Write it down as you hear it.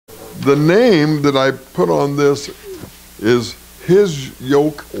the name that I put on this is his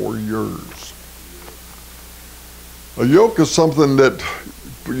yoke or yours. A yoke is something that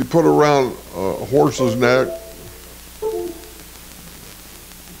you put around a horse's neck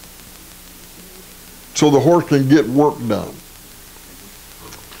so the horse can get work done.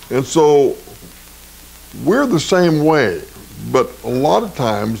 And so we're the same way, but a lot of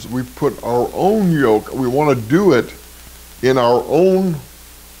times we put our own yoke, we want to do it in our own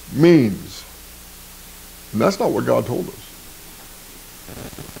means. And that's not what God told us.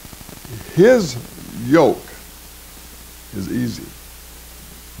 His yoke is easy,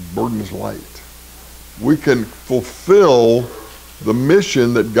 burden is light. We can fulfill the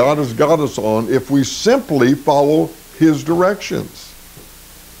mission that God has got us on if we simply follow his directions.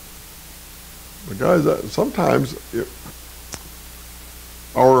 But guys, sometimes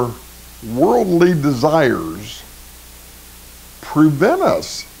our worldly desires prevent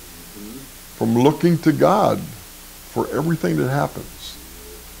us from looking to God for everything that happens.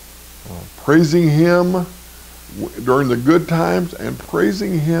 Praising him during the good times and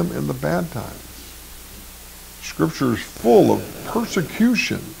praising him in the bad times. Scripture is full of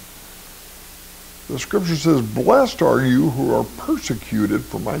persecution. The scripture says, blessed are you who are persecuted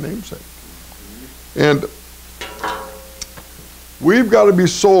for my name's sake. And we've got to be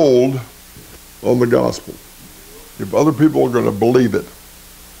sold on the gospel if other people are going to believe it.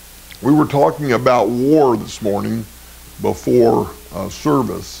 We were talking about war this morning before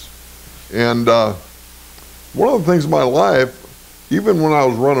service. And one of the things in my life, even when I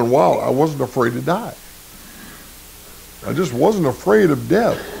was running wild, I wasn't afraid to die. I just wasn't afraid of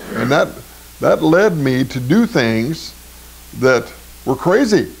death. And that led me to do things that were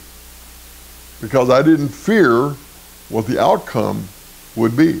crazy because I didn't fear what the outcome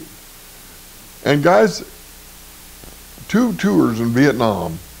would be. And guys, 2 tours in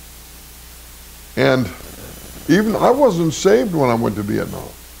Vietnam, and even I wasn't saved when I went to Vietnam.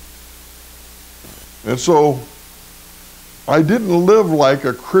 And so I didn't live like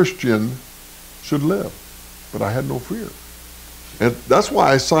a Christian should live, but I had no fear. And that's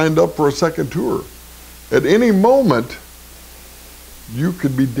why I signed up for a second tour. At any moment, you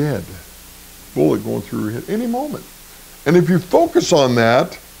could be dead. Bullet going through your head, any moment. And if you focus on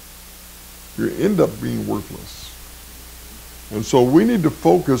that, you end up being worthless. And so we need to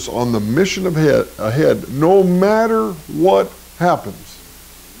focus on the mission ahead, no matter what happens.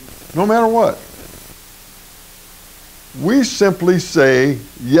 No matter what. We simply say,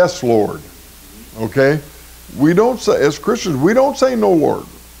 yes, Lord. Okay? We don't say, as Christians, we don't say no, Lord.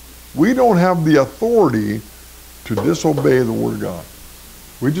 We don't have the authority to disobey the word of God.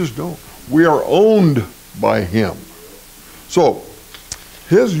 We just don't. We are owned by him. So,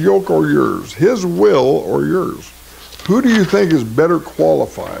 his yoke or yours, his will or yours. Who do you think is better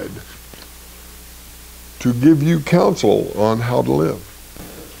qualified to give you counsel on how to live?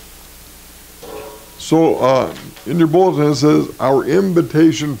 So, in your bulletin it says, our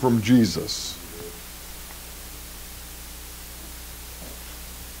invitation from Jesus.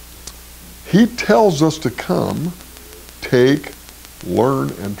 He tells us to come, take,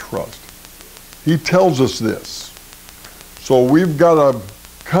 learn, and trust. He tells us this. So we've got to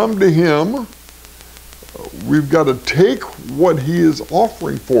come to him. We've got to take what he is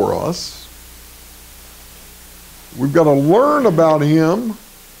offering for us. We've got to learn about him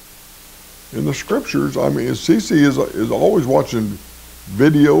in the scriptures. I mean, Cece is always watching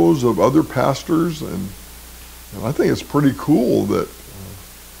videos of other pastors, and I think it's pretty cool that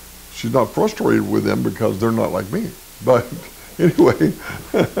she's not frustrated with them because they're not like me. But anyway,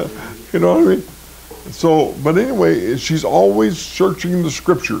 you know what I mean? So, but anyway, she's always searching the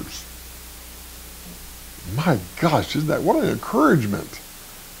scriptures. My gosh, isn't that, what an encouragement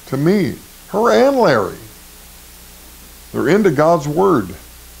to me. Her and Larry. They're into God's word.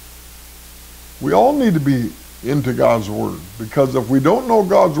 We all need to be into God's word, because if we don't know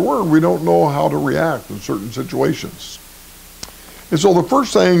God's word, we don't know how to react in certain situations. And so the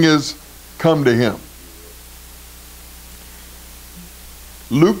first thing is, come to him.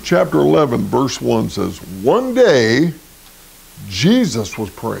 Luke chapter 11, verse 1 says, one day, Jesus was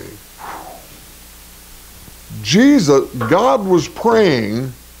praying. God was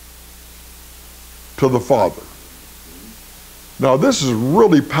praying to the Father. Now this is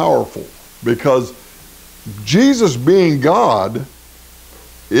really powerful, because Jesus being God,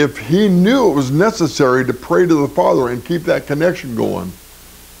 if he knew it was necessary to pray to the Father and keep that connection going,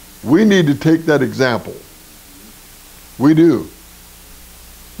 we need to take that example. We do.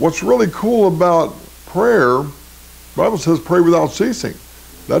 What's really cool about prayer, the Bible says pray without ceasing.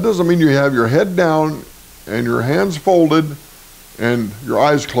 That doesn't mean you have your head down and your hands folded and your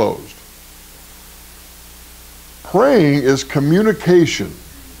eyes closed. Praying is communication.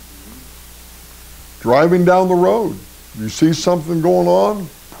 Driving down the road, you see something going on,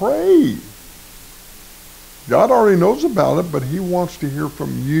 pray. God already knows about it, but he wants to hear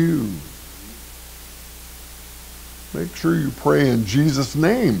from you. Make sure you pray in Jesus'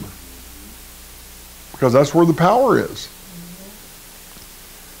 name, because that's where the power is.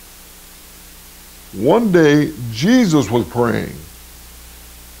 One day, Jesus was praying.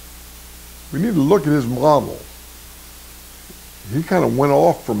 We need to look at his model. He kind of went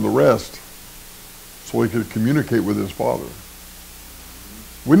off from the rest so he could communicate with his Father.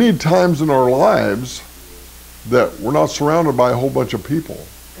 We need times in our lives that we're not surrounded by a whole bunch of people,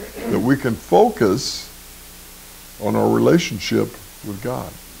 that we can focus on our relationship with God.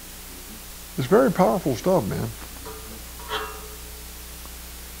 It's very powerful stuff, man.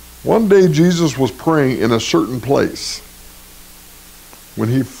 One day Jesus was praying in a certain place. When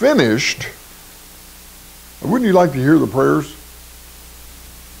he finished, wouldn't you like to hear the prayers?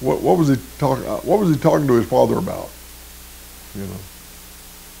 What was he talking? What was he talking to his Father about? You know.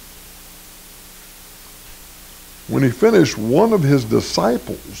 When he finished, one of his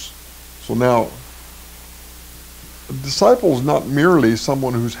disciples. So now, a disciple is not merely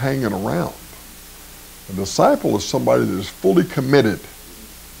someone who's hanging around. A disciple is somebody that is fully committed.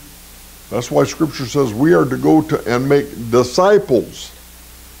 That's why Scripture says we are to go to and make disciples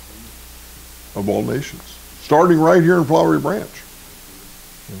of all nations, starting right here in Flowery Branch.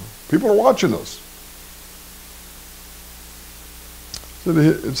 People are watching us.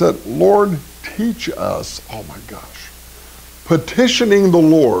 It said, Lord, teach us, oh my gosh, petitioning the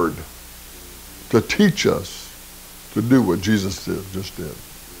Lord to teach us to do what Jesus just did.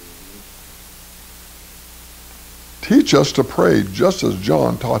 Teach us to pray just as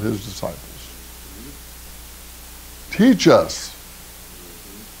John taught his disciples. Teach us.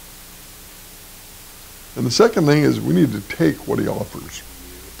 And the second thing is we need to take what he offers.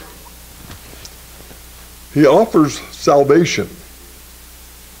 He offers salvation.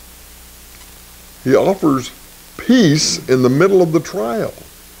 He offers peace in the middle of the trial,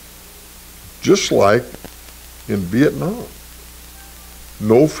 just like in Vietnam.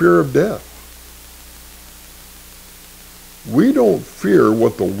 No fear of death. We don't fear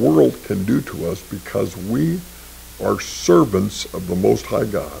what the world can do to us because we are servants of the Most High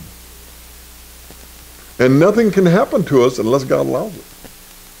God. And nothing can happen to us unless God allows it.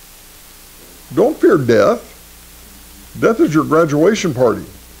 Don't fear death. Death is your graduation party.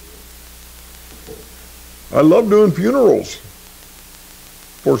 I love doing funerals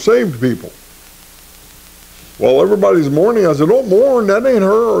for saved people. While everybody's mourning, I said, don't mourn, that ain't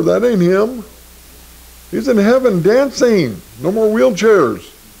her or that ain't him. He's in heaven dancing. No more wheelchairs.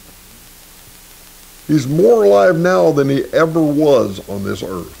 He's more alive now than he ever was on this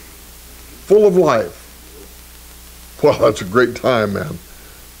earth. Full of life. Well, that's a great time, man.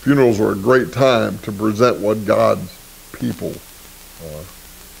 Funerals are a great time to present what God's people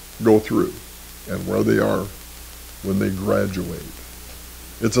go through and where they are when they graduate.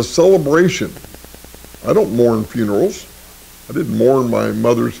 It's a celebration. I don't mourn funerals. I didn't mourn my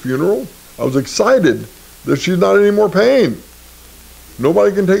mother's funeral. I was excited that she's not in any more pain.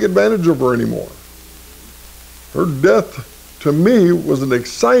 Nobody can take advantage of her anymore. Her death, to me, was an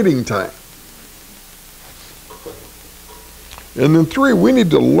exciting time. And then 3, we need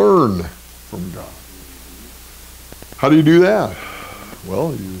to learn from God. How do you do that?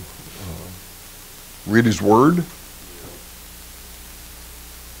 Well, you read his word.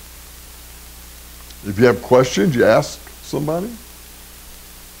 If you have questions, you ask somebody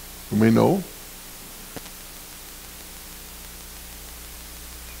who may know.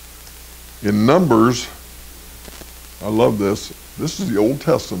 In Numbers, I love this. This is the Old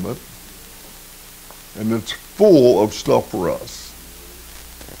Testament, and it's full of stuff for us.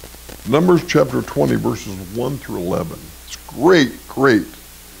 Numbers chapter 20, verses 1 through 11. It's a great, great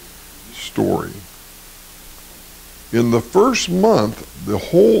story. In the first month, the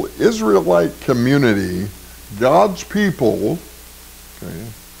whole Israelite community, God's people,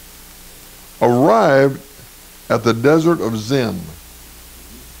 arrived at the desert of Zin.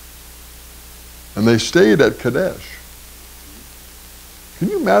 And they stayed at Kadesh. Can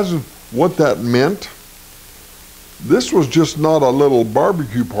you imagine what that meant? This was just not a little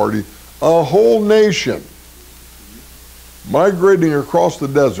barbecue party. A whole nation migrating across the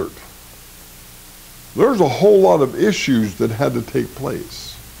desert. There's a whole lot of issues that had to take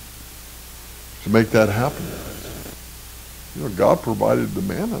place to make that happen. You know, God provided the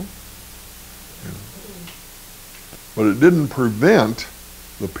manna. But it didn't prevent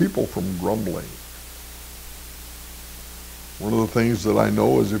the people from grumbling. One of the things that I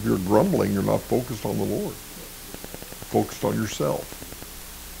know is if you're grumbling, you're not focused on the Lord. focused on yourself.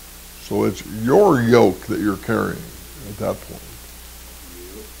 So it's your yoke that you're carrying at that point.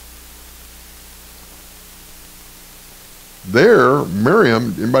 There,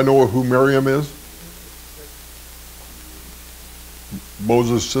 Miriam, anybody know who Miriam is?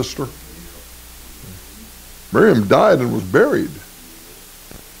 Moses' sister. Miriam died and was buried.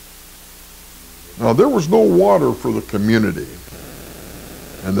 Now there was no water for the community,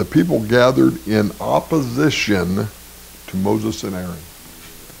 and the people gathered in opposition to Moses and Aaron.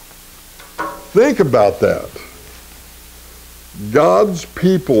 Think about that. God's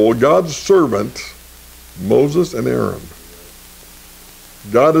people, God's servant, Moses and Aaron.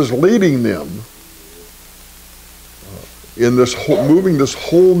 God is leading them in this moving this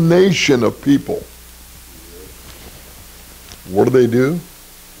whole nation of people. What do?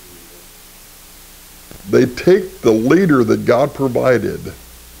 They take the leader that God provided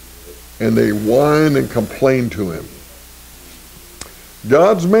and they whine and complain to him.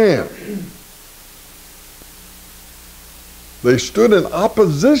 God's man. They stood in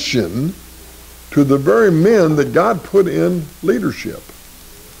opposition to the very men that God put in leadership.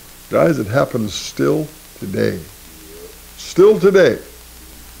 Guys, it happens still today. Still today.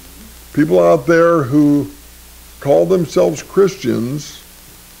 People out there who call themselves Christians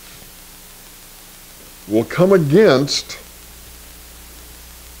will come against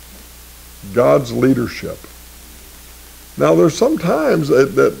God's leadership. Now, there's sometimes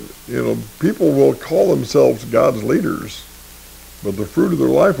that people will call themselves God's leaders, but the fruit of their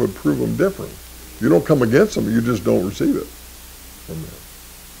life would prove them different. You don't come against them, you just don't receive it from them.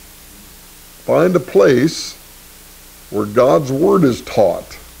 Find a place where God's word is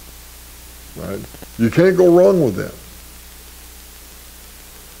taught, right? You can't go wrong with that.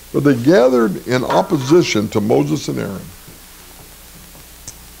 But they gathered in opposition to Moses and Aaron.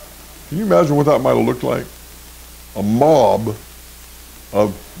 Can you imagine what that might have looked like? A mob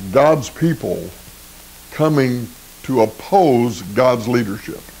of God's people coming to oppose God's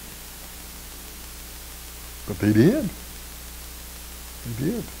leadership. But they did. They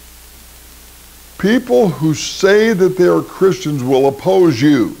did. People who say that they are Christians will oppose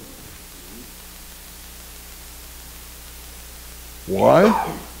you.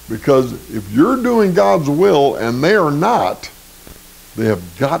 Why? Because if you're doing God's will and they are not, they have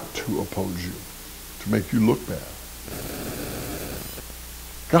got to oppose you to make you look bad.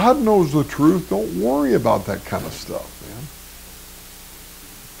 God knows the truth. Don't worry about that kind of stuff,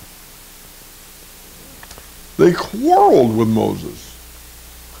 man. They quarreled with Moses,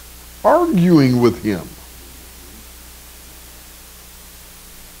 arguing with him,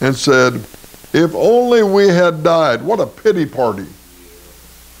 and said, if only we had died. What a pity party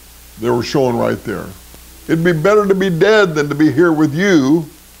they were showing right there. It'd be better to be dead than to be here with you.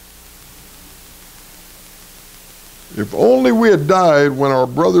 If only we had died when our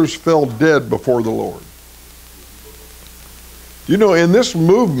brothers fell dead before the Lord. You know, in this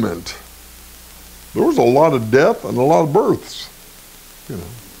movement, there was a lot of death and a lot of births.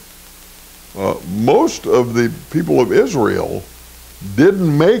 Most of the people of Israel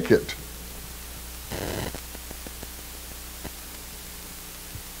didn't make it.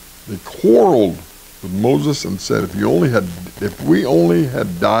 They quarreled with Moses and said, if we only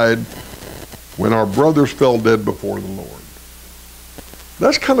had died when our brothers fell dead before the Lord.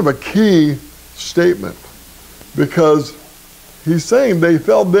 That's kind of a key statement, because he's saying they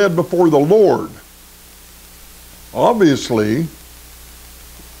fell dead before the Lord. Obviously,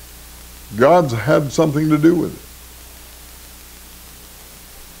 God's had something to do with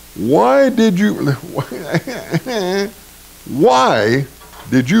it. Why did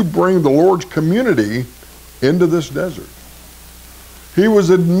you bring the Lord's community into this desert? He was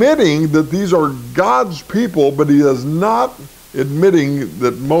admitting that these are God's people, but he is not admitting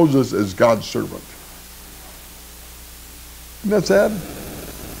that Moses is God's servant. Isn't that sad?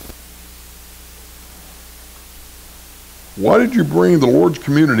 Why did you bring the Lord's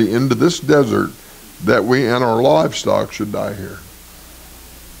community into this desert that we and our livestock should die here?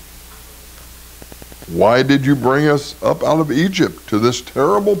 Why did you bring us up out of Egypt to this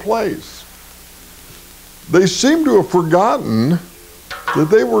terrible place? They seem to have forgotten that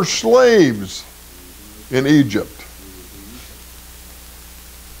they were slaves in Egypt.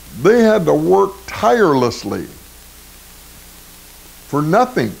 They had to work tirelessly for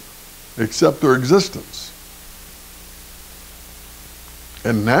nothing except their existence.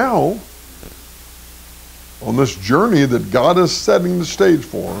 And now, on this journey that God is setting the stage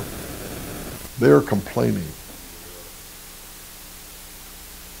for, they are complaining.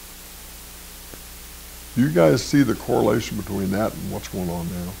 Do you guys see the correlation between that and what's going on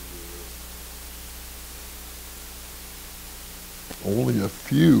now? Only a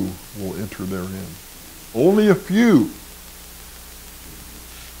few will enter therein. Only a few.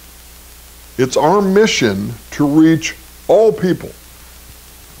 It's our mission to reach all people.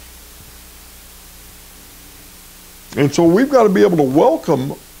 And so we've got to be able to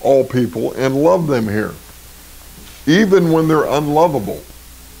welcome all people and love them here, even when they're unlovable.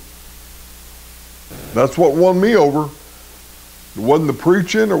 That's what won me over. It wasn't the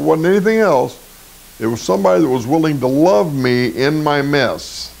preaching or wasn't anything else. It was somebody that was willing to love me in my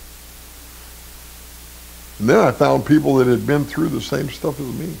mess. And then I found people that had been through the same stuff as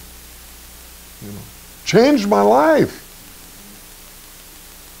me. You know, changed my life.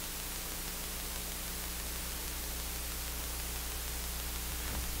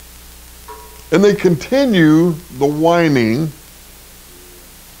 And they continue the whining.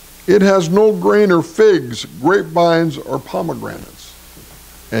 It has no grain or figs, grapevines or pomegranates,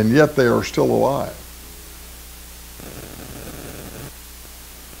 and yet they are still alive.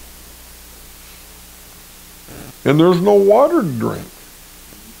 And there's no water to drink.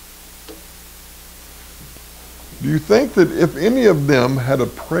 Do you think that if any of them had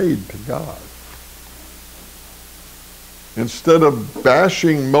prayed to God, instead of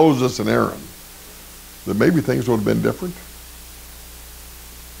bashing Moses and Aaron, that maybe things would have been different?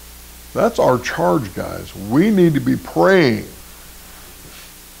 That's our charge, guys. We need to be praying.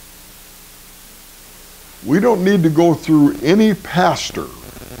 We don't need to go through any pastor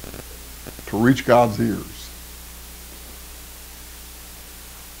to reach God's ears.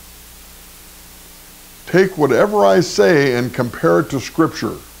 Take whatever I say and compare it to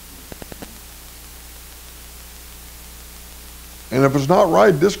Scripture. And if it's not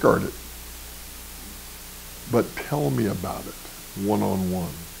right, discard it. But tell me about it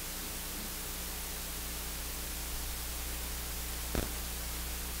one-on-one.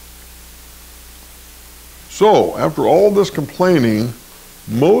 So, after all this complaining,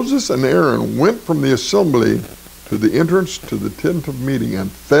 Moses and Aaron went from the assembly to the entrance to the tent of meeting and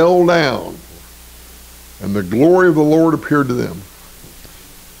fell down. And the glory of the Lord appeared to them.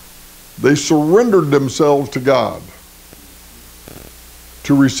 They surrendered themselves to God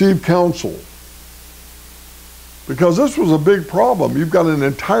to receive counsel. Because this was a big problem. You've got an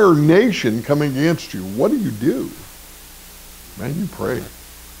entire nation coming against you. What do? Man, you pray.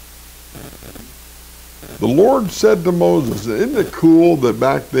 The Lord said to Moses, isn't it cool that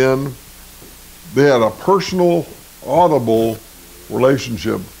back then they had a personal, audible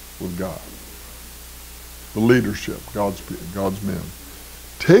relationship with God? The leadership, God's men.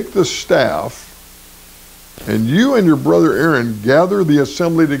 Take the staff, and you and your brother Aaron gather the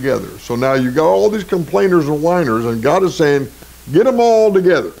assembly together. So now you got all these complainers and whiners, and God is saying, get them all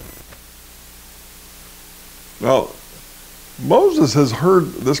together. Now, Moses has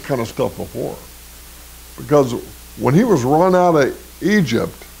heard this kind of stuff before, because when he was run out of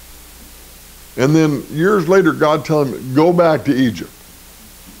Egypt, and then years later God tells him, go back to Egypt.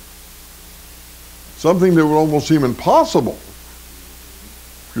 Something that would almost seem impossible.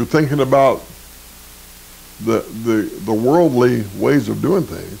 If you're thinking about the worldly ways of doing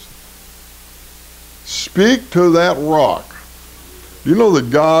things. Speak to that rock. Do you know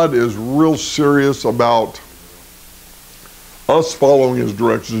that God is real serious about us following his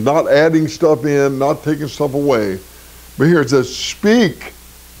directions, not adding stuff in, not taking stuff away. But here it says, speak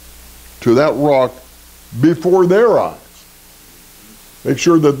to that rock before their eyes. Make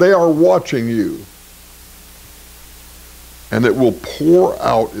sure that they are watching you. And it will pour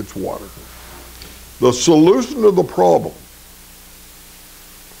out its water. The solution to the problem,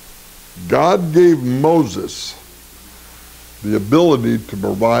 God gave Moses the ability to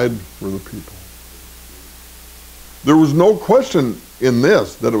provide for the people. There was no question in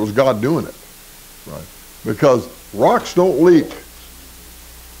this that it was God doing it, right? Because rocks don't leak.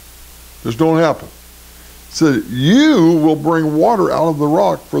 Just don't happen. So you will bring water out of the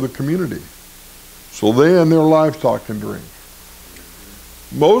rock for the community, so they and their livestock can drink.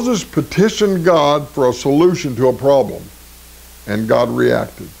 Moses petitioned God for a solution to a problem, and God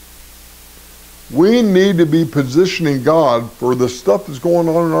reacted. We need to be positioning God for the stuff that's going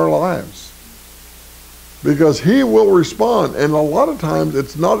on in our lives, because he will respond. And a lot of times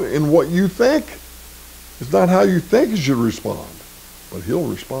it's not in what you think. It's not how you think he should respond, but he'll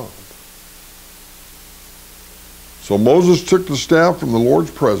respond. So Moses took the staff from the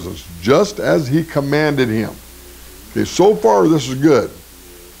Lord's presence, just as he commanded him. Okay, so far this is good.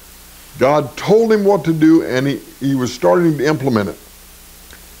 God told him what to do, and he was starting to implement it.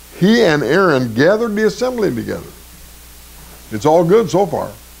 He and Aaron gathered the assembly together. It's all good so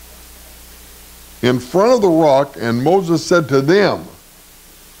far. In front of the rock, and Moses said to them,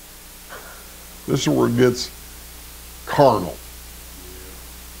 this is where it gets carnal.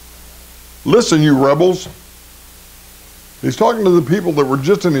 Listen, you rebels. He's talking to the people that were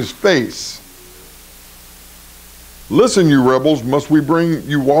just in his face. Listen, you rebels, must we bring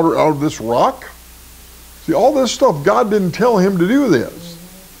you water out of this rock? See, all this stuff, God didn't tell him to do this.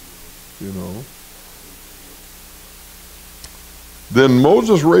 You know. Then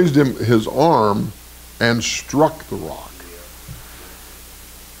Moses raised his arm and struck the rock.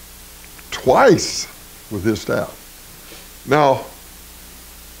 Twice with his staff. Now,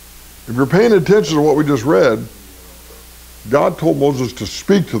 if you're paying attention to what we just read, God told Moses to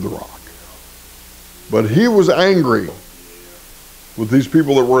speak to the rock. But he was angry with these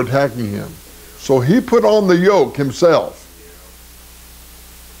people that were attacking him. So he put on the yoke himself.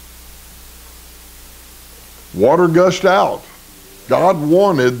 Water gushed out. God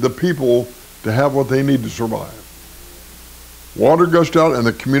wanted the people to have what they need to survive. Water gushed out and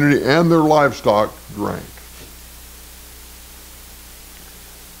the community and their livestock drank.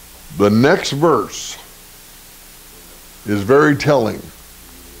 The next verse is very telling.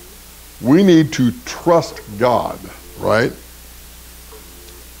 We need to trust God, right?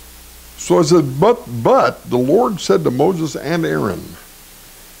 So it said, but the Lord said to Moses and Aaron,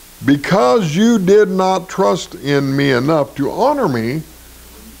 because you did not trust in me enough to honor me,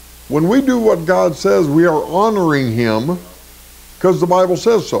 when we do what God says, we are honoring him because the Bible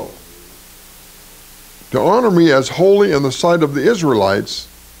says so. To honor me as holy in the sight of the Israelites,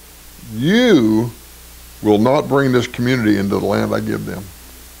 you will not bring this community into the land I give them.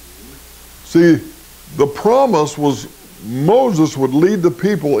 See, the promise was Moses would lead the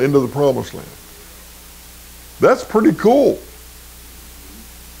people into the promised land. That's pretty cool.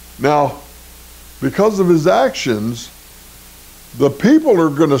 Now, because of his actions, the people are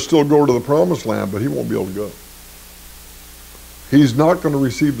going to still go to the promised land, but he won't be able to go. He's not going to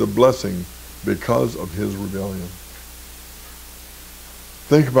receive the blessing because of his rebellion.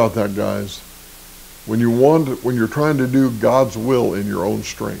 Think about that, guys. When you're trying to do God's will in your own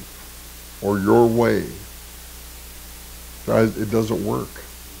strength or your way, guys, it doesn't work.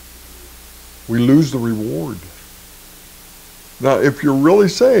 We lose the reward. Now, if you're really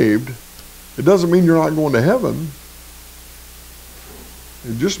saved, it doesn't mean you're not going to heaven.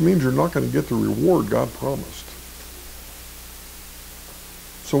 It just means you're not going to get the reward God promised.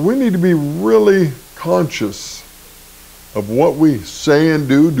 So we need to be really conscious of what we say and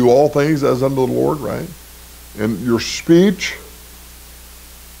do all things as unto the Lord, right? And your speech.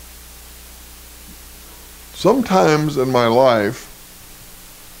 Sometimes in my life,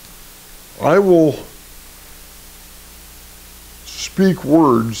 I will speak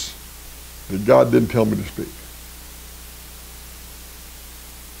words that God didn't tell me to speak.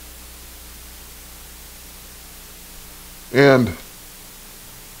 And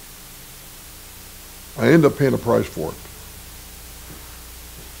I end up paying a price for it.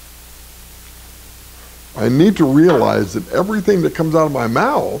 I need to realize that everything that comes out of my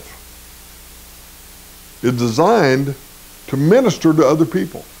mouth is designed to minister to other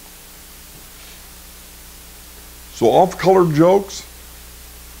people. So off-color jokes,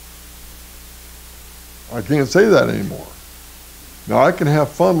 I can't say that anymore. Now I can have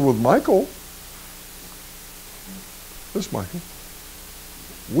fun with Michael. This Michael.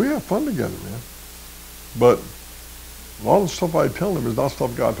 We have fun together, man. But a lot of the stuff I tell him is not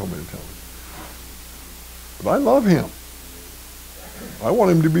stuff God told me to tell him. But I love him. I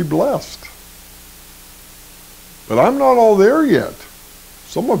want him to be blessed. But I'm not all there yet.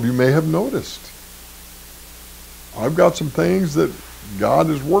 Some of you may have noticed. I've got some things that God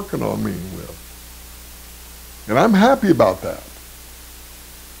is working on me with. And I'm happy about that.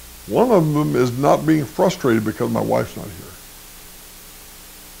 One of them is not being frustrated because my wife's not here.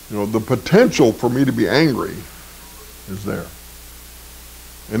 You know, the potential for me to be angry is there.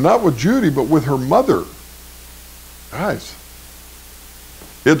 And not with Judy, but with her mother. Guys,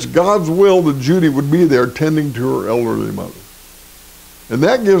 it's God's will that Judy would be there tending to her elderly mother. And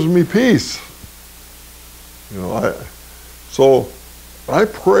that gives me peace. You know, so I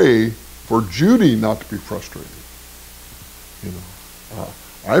pray for Judy not to be frustrated. You know,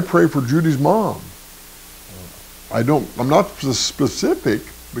 I pray for Judy's mom. I'm not specific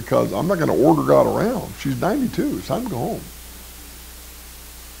because I'm not going to order God around. She's 92. It's time to go home.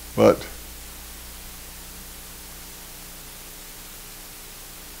 But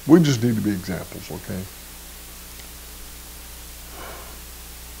we just need to be examples, okay?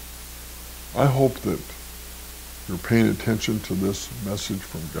 I hope that you're paying attention to this message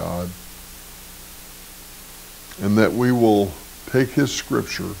from God and that we will take his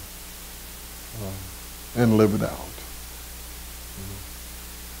scripture and live it out.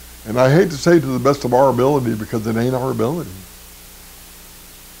 And I hate to say to the best of our ability because it ain't our ability.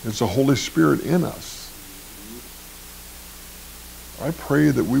 It's the Holy Spirit in us. I pray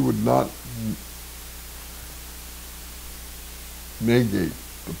that we would not negate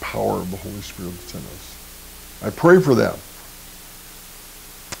the power of the Holy Spirit that's in us. I pray for that.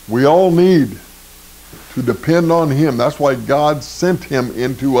 We all need to depend on him. That's why God sent him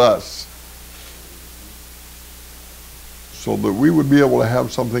into us, so that we would be able to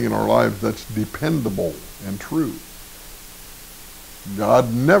have something in our lives that's dependable and true.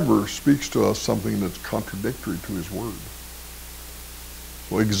 God never speaks to us something that's contradictory to his word.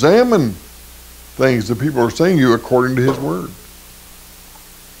 So examine things that people are saying to you according to his word.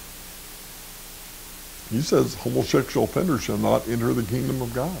 He says homosexual offenders shall not enter the kingdom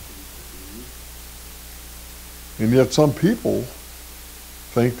of God. And yet some people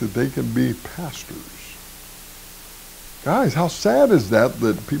think that they can be pastors. Guys, how sad is that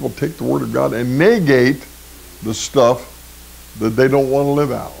people take the word of God and negate the stuff that they don't want to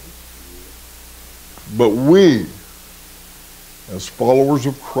live out? But we, as followers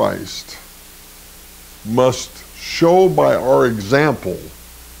of Christ, must show by our example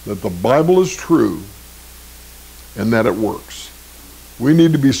that the Bible is true and that it works. We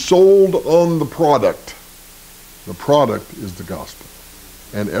need to be sold on the product. The product is the gospel,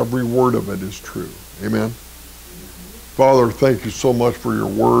 and every word of it is true. Amen? Father, thank you so much for your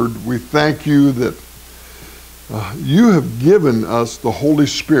word. We thank you that you have given us the Holy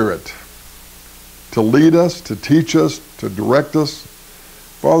Spirit to lead us, to teach us, to direct us.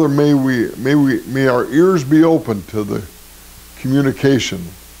 Father, may our ears be open to the communication.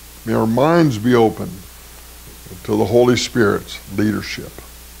 May our minds be open to the Holy Spirit's leadership.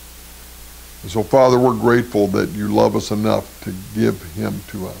 And so, Father, we're grateful that you love us enough to give him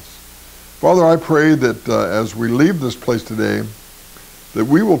to us. Father, I pray that as we leave this place today, that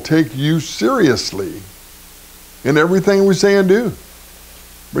we will take you seriously in everything we say and do,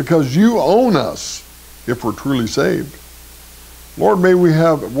 because you own us if we're truly saved. Lord, may we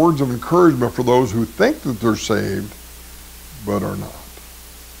have words of encouragement for those who think that they're saved but are not.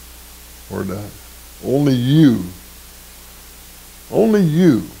 Lord, only you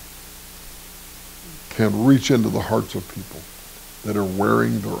can reach into the hearts of people that are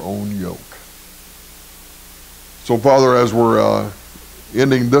wearing their own yoke. So, Father, as we're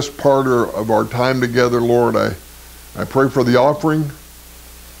ending this part of our time together, Lord, I pray for the offering.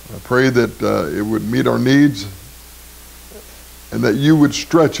 I pray that it would meet our needs and that you would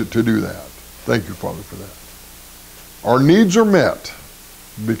stretch it to do that. Thank you, Father, for that. Our needs are met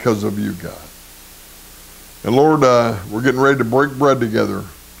because of you, God. And Lord, we're getting ready to break bread together.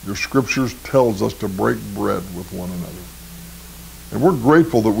 Your scriptures tells us to break bread with one another. And we're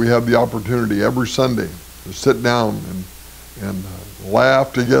grateful that we have the opportunity every Sunday to sit down and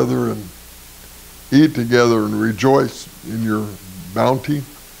laugh together and eat together and rejoice in your bounty.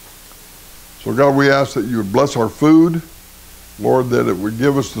 So God, we ask that you would bless our food, Lord, that it would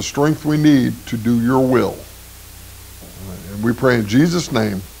give us the strength we need to do your will. And we pray in Jesus'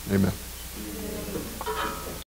 name, amen.